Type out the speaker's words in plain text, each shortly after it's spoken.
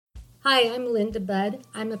Hi, I'm Linda Budd.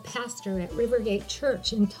 I'm a pastor at RiverGate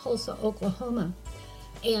Church in Tulsa, Oklahoma.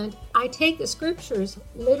 And I take the scriptures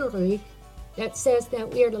literally that says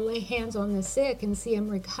that we are to lay hands on the sick and see them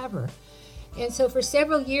recover. And so for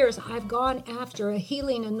several years, I've gone after a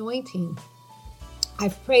healing anointing.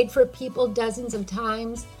 I've prayed for people dozens of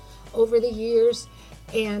times over the years,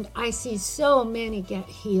 and I see so many get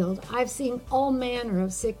healed. I've seen all manner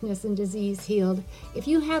of sickness and disease healed. If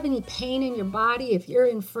you have any pain in your body, if you're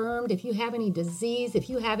infirmed, if you have any disease, if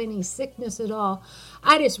you have any sickness at all,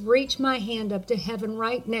 I just reach my hand up to heaven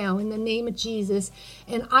right now in the name of Jesus,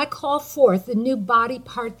 and I call forth the new body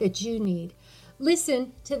part that you need.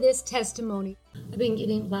 Listen to this testimony. I've been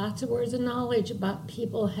getting lots of words of knowledge about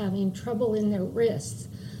people having trouble in their wrists,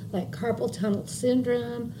 like carpal tunnel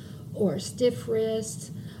syndrome, or stiff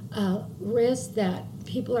wrists, wrists that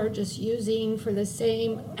people are just using for the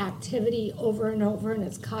same activity over and over, and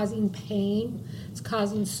it's causing pain, it's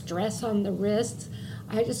causing stress on the wrists.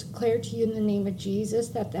 I just declare to you in the name of Jesus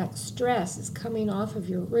that stress is coming off of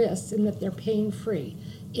your wrists and that they're pain-free,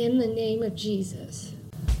 in the name of Jesus.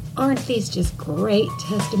 Aren't these just great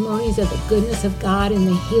testimonies of the goodness of God and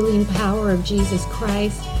the healing power of Jesus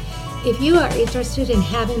Christ? If you are interested in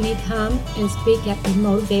having me come and speak at a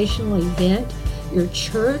motivational event, your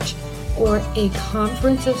church, or a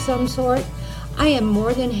conference of some sort, I am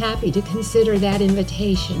more than happy to consider that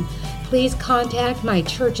invitation. Please contact my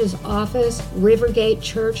church's office, RiverGate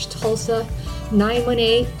Church, Tulsa,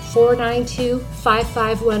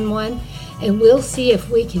 918-492-5511, and we'll see if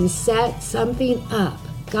we can set something up.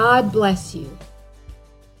 God bless you.